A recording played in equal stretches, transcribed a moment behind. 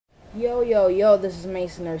Yo, this is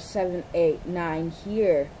masner789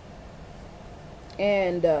 here.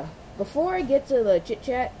 And before I get to the chit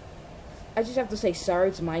chat, I just have to say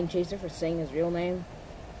sorry to Mind Chaser for saying his real name.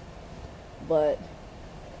 But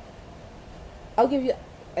I'll give you,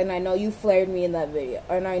 and I know you flared me in that video,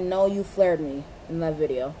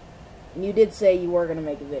 and you did say you were gonna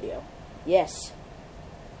make a video. Yes,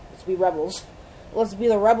 let's be rebels. Let's be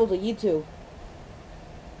the rebels of YouTube.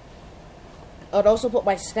 I'd also put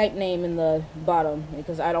my Skype name in the bottom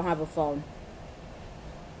because I don't have a phone.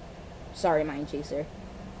 Sorry, Mind Chaser.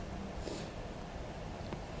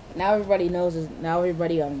 Now everybody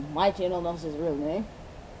on my channel knows his real name.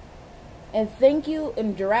 And thank you,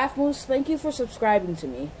 and Giraffe Moose, thank you for subscribing to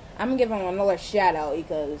me. I'm gonna give him another shout out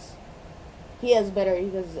because he has a better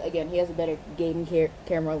gaming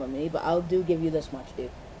camera than me. But I'll give you this much,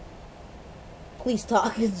 dude. Please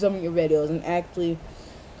talk in some of your videos and actually.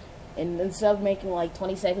 And instead of making like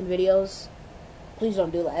 20-second videos, please don't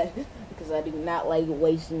do that because I do not like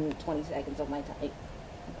wasting 20 seconds of my time.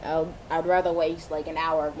 I'd rather waste like an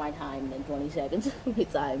hour of my time than 20 seconds of my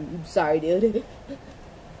time. I'm sorry, dude.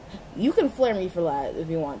 You can flare me for that if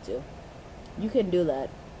you want to. You can do that.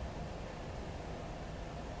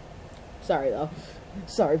 Sorry though.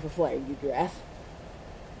 Sorry for flaring you, Giraffe.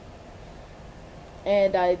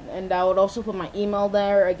 And I would also put my email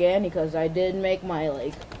there again because I did make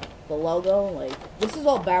my the logo, this is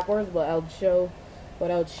all backwards, but I would show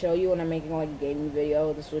you when I'm making like a gaming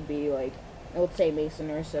video. This would be it would say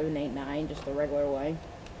masner789 just the regular way.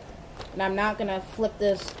 And I'm not gonna flip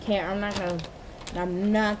this I'm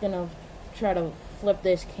not gonna try to flip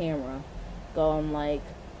this camera going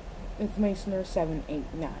it's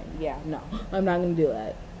masner789. Yeah, no. I'm not gonna do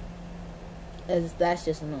that. As that's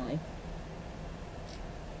just annoying.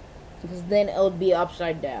 Because then it would be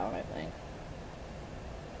upside down, I think.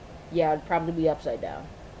 Yeah, it'd probably be upside down.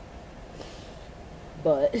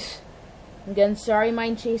 But again, sorry,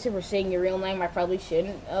 Mind Chaser, for saying your real name. I probably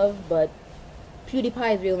shouldn't have, but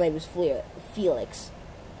PewDiePie's real name is Felix,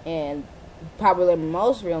 and probably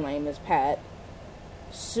most real name is Pat.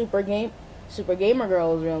 Super Gamer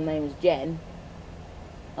Girl's real name is Jen.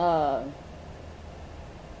 So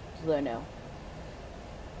I know.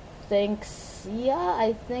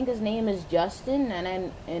 I think his name is Justin,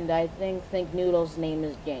 and I think Noodle's name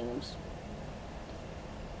is James.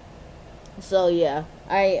 So yeah,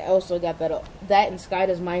 I also got that and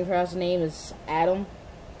Skyda's Minecraft's name is Adam.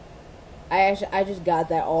 I just got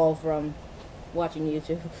that all from watching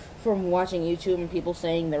YouTube, and people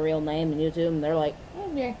saying their real name in YouTube, and they're like, oh,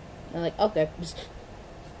 yeah, and I'm like, okay.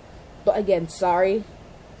 But again, sorry.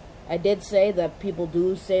 I did say that people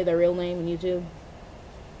do say their real name in YouTube.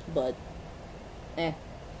 But,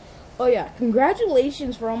 Oh yeah,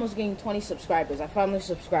 congratulations for almost getting 20 subscribers. I finally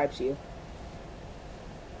subscribed to you.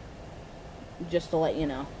 Just to let you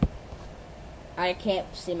know. I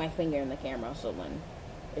can't see my finger in the camera, so then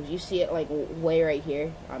if you see it way right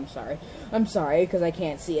here, I'm sorry. I'm sorry, because I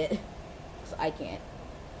can't see it. I can't.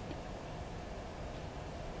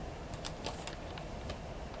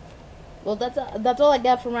 Well, that's all I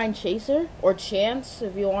got for Mind Chaser, or Chance,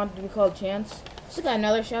 if you want to be called Chance. Just got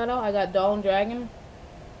another shout out. I got Doll and Dragon.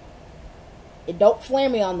 Don't flare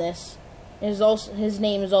me on this. His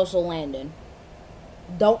name is also Landon.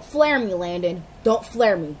 Don't flare me, Landon. Don't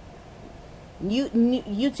flare me.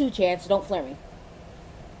 You too, Chance. Don't flare me.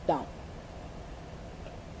 Don't.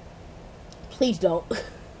 Please don't.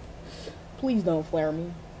 Please don't flare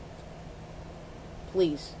me.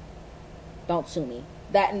 Please. Don't sue me.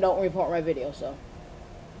 That and don't report my video, so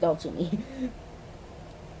don't sue me.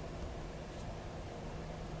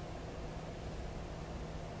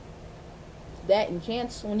 That and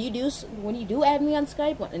Chance, when you do add me on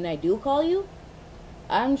Skype and I do call you,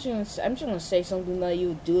 I'm just gonna say something that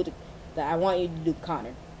you do that I want you to do,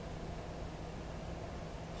 Connor.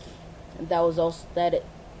 And that was also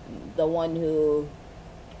the one who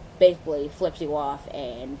basically flips you off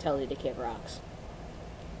and tells you to kick rocks.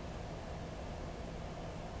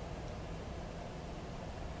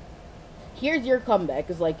 Here's your comeback.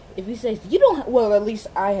 Is if you say you don't. Well, at least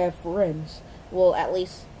I have friends. Well,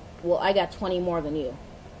 I got 20 more than you.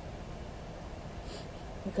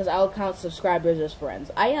 Because I'll count subscribers as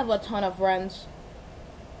friends. I have a ton of friends.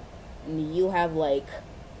 And you have,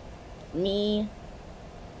 me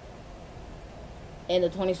and the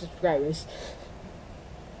 20 subscribers.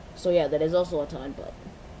 So, yeah, that is also a ton, but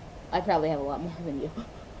I probably have a lot more than you.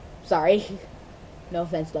 Sorry. No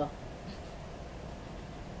offense, though.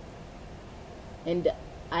 And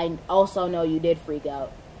I also know you did freak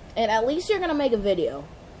out. And at least you're gonna make a video.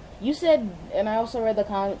 You said, and I also read the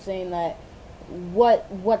comment saying that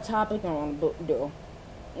what topic I want to do.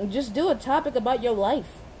 just do a topic about your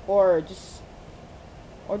life, or just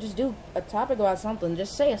do a topic about something.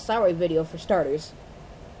 Just say a sorry video for starters.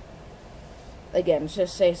 Again,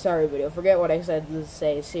 just say sorry video. Forget what I said. Just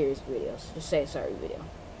say serious videos. Just say sorry video.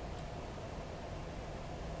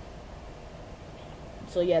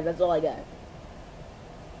 So yeah, that's all I got.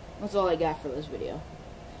 That's all I got for this video.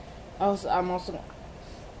 I'm also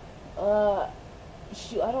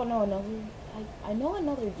shoot, I don't know another. I know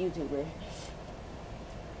another YouTuber.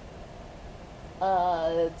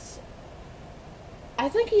 I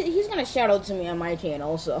think he's gonna shout out to me on my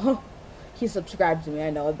channel. So he subscribed to me. I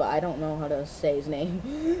know it, but I don't know how to say his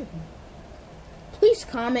name. Please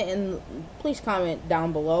comment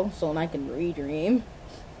down below so I can read your name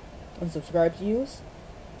and subscribe to you.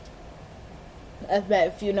 I've met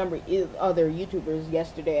a few other YouTubers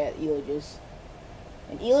yesterday at Elijah's.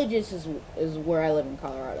 And Elijah's is where I live in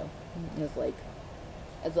Colorado. It's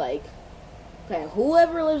like, okay,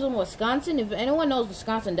 whoever lives in Wisconsin, if anyone knows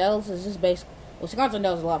Wisconsin Dells, is just basically, Wisconsin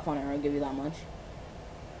Dells is a lot funner, I'll give you that much.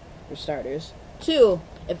 For starters. 2,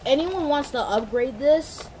 if anyone wants to upgrade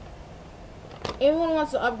this,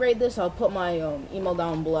 I'll put my email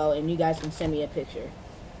down below and you guys can send me a picture.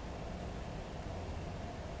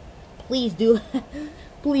 Please do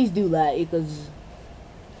that, because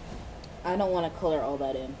I don't want to color all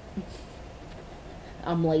that in.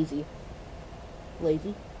 I'm lazy.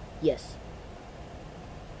 Lazy? Yes.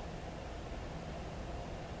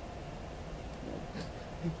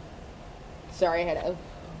 Sorry, I had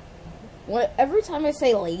to... Every time I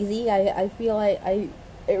say lazy, I feel like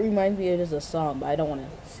it reminds me of just a song, but I don't want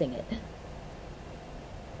to sing it.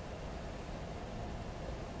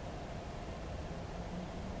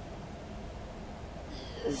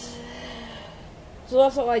 So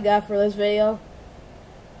that's all I got for this video.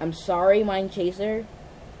 I'm sorry, Mind Chaser.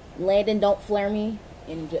 Landon, don't flare me.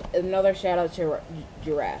 And another shout out to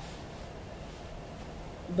Giraffe.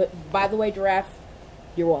 But by the way, Giraffe,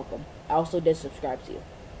 you're welcome. I also did subscribe to you.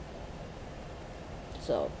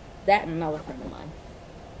 So that and another friend of mine.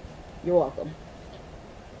 You're welcome.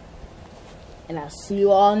 And I'll see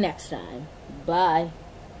you all next time. Bye.